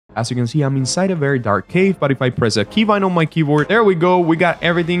As you can see, I'm inside a very dark cave, but if I press a keybind on my keyboard, there we go, we got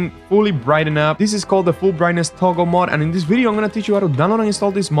everything fully brightened up. This is called the full brightness toggle mod, and in this video I'm going to teach you how to download and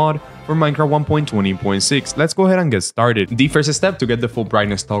install this mod for Minecraft 1.20.6. Let's go ahead and get started. The first step to get the full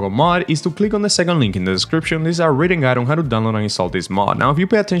brightness toggle mod is to click on the second link in the description. This is our written guide on how to download and install this mod. Now if you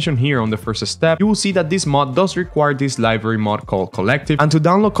pay attention here on the first step, you will see that this mod does require this library mod called Collective, and to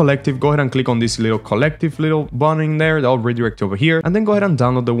download Collective, go ahead and click on this little Collective little button there. That'll redirect over here, and then go ahead and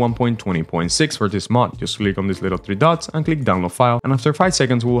download the 1.20.6 for this mod. Just click on these little three dots and click download file, and after 5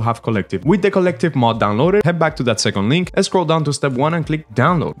 seconds we will have Collective. With the Collective mod downloaded, head back to that second link and scroll down to step 1 and click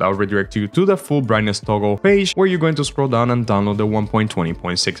download. That will redirect you to the full brightness toggle page where you're going to scroll down and download the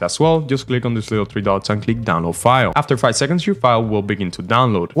 1.20.6 as well. Just click on these little three dots and click download file. After 5 seconds your file will begin to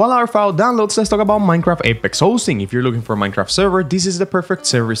download. While our file downloads, let's talk about Minecraft Apex hosting. If you're looking for a Minecraft server, this is the perfect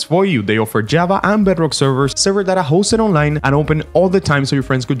service for you. They offer Java and Bedrock servers, server that are hosted online and open all the time so your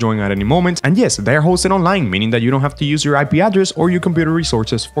friends could join at any moment. And yes, they're hosted online, meaning that you don't have to use your IP address or your computer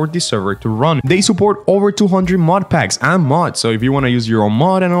resources for this server to run. They support over 200 mod packs and mods, so if you want to use your own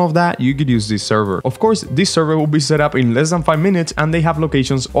mod and all of that, you could use this server. Of course, this server will be set up in less than 5 minutes, and they have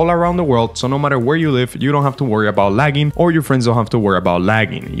locations all around the world, so no matter where you live, you don't have to worry about lagging, or your friends don't have to worry about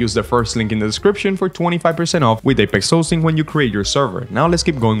lagging. Use the first link in the description for 25% off with Apex hosting when you create your server. Now let's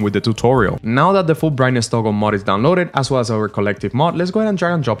keep going with the tutorial. Now that the full brightness toggle mod is downloaded, as well as our Collective mod, let's go ahead and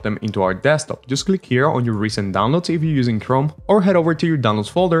drag and drop them into our desktop. Just click here on your recent downloads if you're using Chrome, or head over to your downloads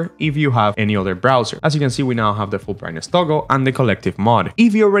folder if you have any other browser. As you can see, we now have the full brightness toggle and the Collective mod.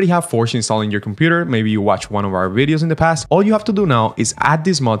 If you already have Forge installed in your computer, maybe you watched one of our videos in the past, all you have to do now is add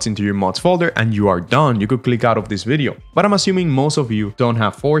these mods into your mods folder and you are done. You could click out of this video, but I'm assuming most of you don't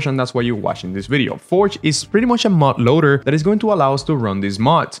have Forge, and that's why you're watching this video. Forge is pretty much a mod loader that is going to allow us to run these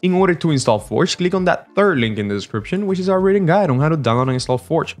mods. In order to install Forge, click on that third link in the description, which is our written guide on how to download and install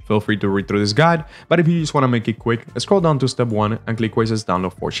Forge. Feel free to read through this guide, but if you just want to make it quick, scroll down to step 1 and click where it says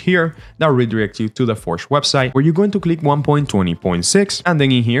download Forge here. That redirects you to the Forge website where you're going to click 1.20.6, and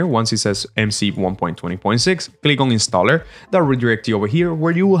then in here, once it says MC 1.20.6, click on installer. That redirects you over here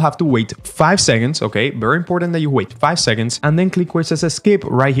where you will have to wait 5 seconds. Okay, very important that you wait 5 seconds, and then click where it says skip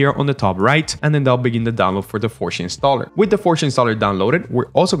right here on the top right, and then that'll begin the download for the Forge installer. With the Forge installer downloaded, we're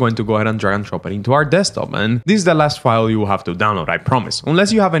also going to go ahead and drag and drop it into our desktop, and this is the last file you will have to download, I promise,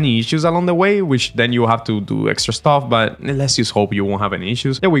 unless you have any issues along the way, which then you will have to do extra stuff, but let's just hope you won't have any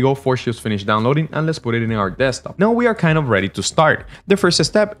issues. There we go, Forge just finished downloading, and let's put it in our desktop. Now we are kind of ready to start. The first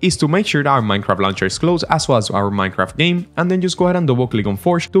step is to make sure that our Minecraft launcher is closed, as well as our Minecraft game, and then just go ahead and double click on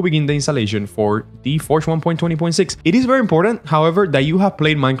Forge to begin the installation for the Forge 1.20.6. It is very important, however, that you have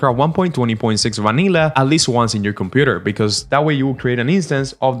played Minecraft 1.20.6 vanilla at least once in your computer, because that way you will create an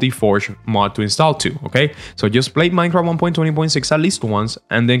instance of the Forge mod to install to. Okay, so just play Minecraft 1.20.6 at least once,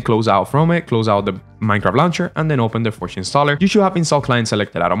 and then close out from it, close out the Minecraft launcher, and then open the Forge installer. You should have install client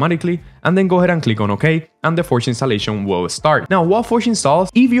selected automatically, and then go ahead and click on OK, and the Forge installation will start. Now, while Forge installs,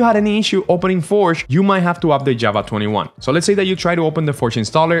 if you had any issue opening Forge, you might have to update Java 21. So let's say that you try to open the Forge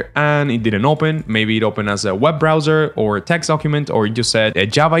installer and it didn't open. Maybe it opened as a web browser or a text document, or it just said a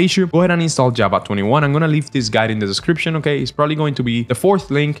Java issue. Go ahead and install Java 21. I'm going to leave this guide in the description. Okay, it's probably going to be the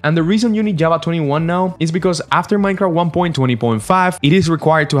 4th link. And the reason you need Java 21 now is because after Minecraft 1.20.5, it is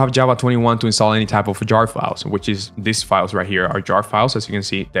required to have Java 21 to install any type of jar files, which is these files right here are jar files. As you can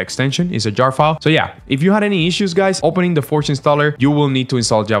see, the extension is a jar file. So yeah, if you had any issues, guys, opening the Forge installer, you will need to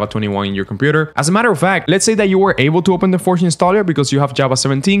install Java 21 in your computer. As a matter of fact, let's say that you were able to open the Forge installer because you have Java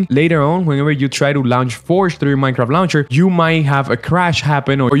 17. Later on, whenever you try to launch Forge through your Minecraft launcher, you might have a crash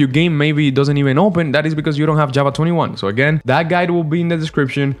happen, or your game maybe doesn't even open. That is because you don't have Java 21. So again, that guide will be in the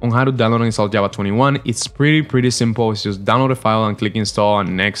description on how to download and install Java 21. It's pretty simple. It's just download a file and click install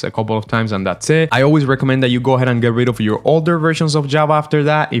and next a couple of times, and that's it. I always recommend that you go ahead and get rid of your older versions of Java after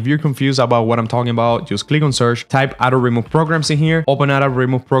that. If you're confused about what I'm talking about, just click on search, type auto remove programs in here, open auto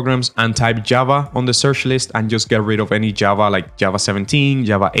remove programs, and type Java on the search list, and just get rid of any Java like Java 17,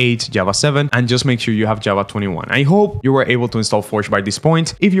 Java 8, Java 7, and just make sure you have Java 21. I hope you were able to install Forge by this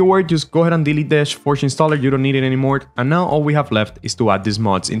point. If you were, just go ahead and delete the Forge installer. You don't need it anymore. And now all we have left is to add these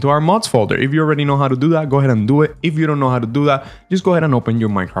mods into our mods folder. If you already know how to do that, go ahead and do it. If you don't know how to do that, just go ahead and open your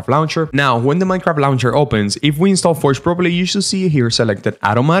Minecraft launcher. Now, when the Minecraft launcher opens, if we install Forge properly, you should see it here selected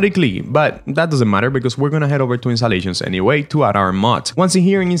automatically, but that doesn't matter because we're going to head over to installations anyway to add our mod. Once in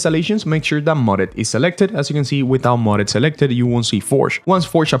here in installations, make sure that modded is selected. As you can see, without modded selected, you won't see Forge. Once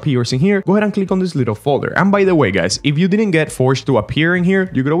Forge appears in here, go ahead and click on this little folder. And by the way, guys, if you didn't get Forge to appear in here,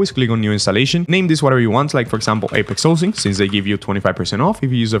 you could always click on new installation, name this whatever you want, like for example Apex hosting, since they give you 25% off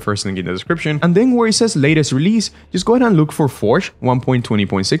if you use the first link in the description. And then where it says latest release, just go ahead and look for Forge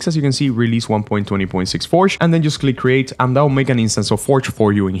 1.20.6, as you can see, release 1.20.6 Forge, and then just click create, and that will make an instance of Forge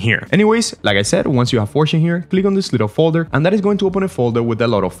for you in here. Anyways, like I said, once you have Forge in here, click on this little folder, and that is going to open a folder with a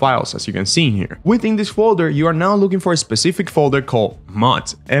lot of files, as you can see in here. Within this folder, you are now looking for a specific folder called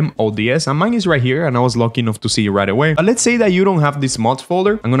mods, M-O-D-S, and mine is right here, and I was lucky enough to see it right away. But let's say that you don't have this mods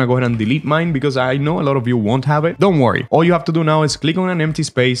folder. I'm gonna go ahead and delete mine because I know a lot of you won't have it. Don't worry. All you have to do now is click on an empty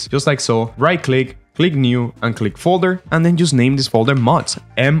space, just like so, right click, click new, and click folder, and then just name this folder mods,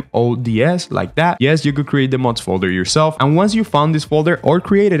 M-O-D-S, like that. Yes, you could create the mods folder yourself, and once you found this folder or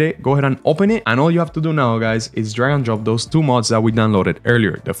created it, go ahead and open it, and all you have to do now, guys, is drag and drop those two mods that we downloaded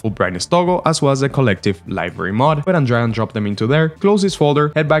earlier, the full brightness toggle as well as the collective library mod. Go ahead and drag and drop them into there, close this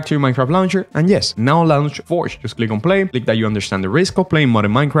folder, head back to your Minecraft launcher, and yes, now launch Forge. Just click on play, click that you understand the risk of playing mod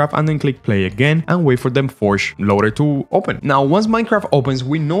in Minecraft, and then click play again, and wait for the Forge loader to open. Now, once Minecraft opens,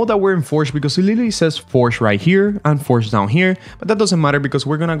 we know that we're in Forge because it literally says Forge right here and Forge down here, but that doesn't matter because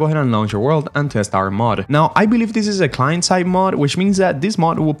we're gonna go ahead and launch our world and test our mod. Now, I believe this is a client-side mod, which means that this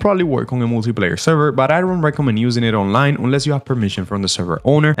mod will probably work on a multiplayer server, but I don't recommend using it online unless you have permission from the server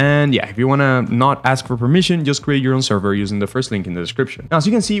owner. And yeah, if you wanna not ask for permission, just create your own server using the first link in the description. Now, as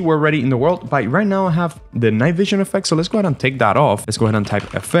you can see, we're already in the world, but right now I have the night vision effect, so let's go ahead and take that off. Let's go ahead and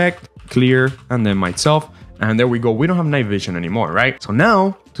type effect, clear, and then myself. And there we go, we don't have night vision anymore, right? So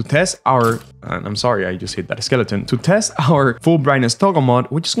now, to test our, I'm sorry, I just hit that skeleton. To test our full brightness toggle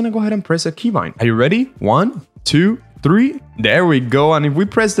mod, we're just gonna go ahead and press a keybind. Are you ready? 1, 2, 3. There we go. And if we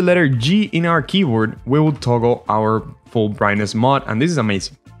press the letter G in our keyboard, we will toggle our full brightness mod. And this is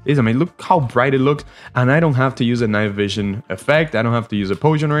amazing. This is amazing. Look how bright it looks. And I don't have to use a night vision effect. I don't have to use a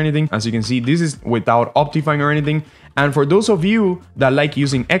potion or anything. As you can see, this is without optifying or anything. And for those of you that like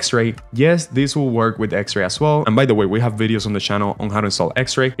using X-Ray, yes, this will work with X-Ray as well. And by the way, we have videos on the channel on how to install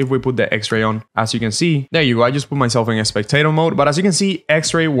X-Ray. If we put the X-Ray on, as you can see, there you go. I just put myself in a spectator mode. But as you can see,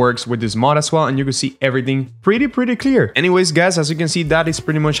 X-Ray works with this mod as well. And you can see everything pretty clear. Anyways, guys, as you can see, that is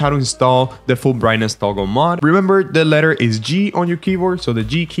pretty much how to install the full brightness toggle mod. Remember, the letter is G on your keyboard. So the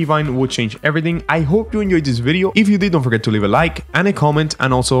G keybind will change everything. I hope you enjoyed this video. If you did, don't forget to leave a like and a comment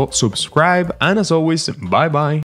and also subscribe. And as always, bye-bye.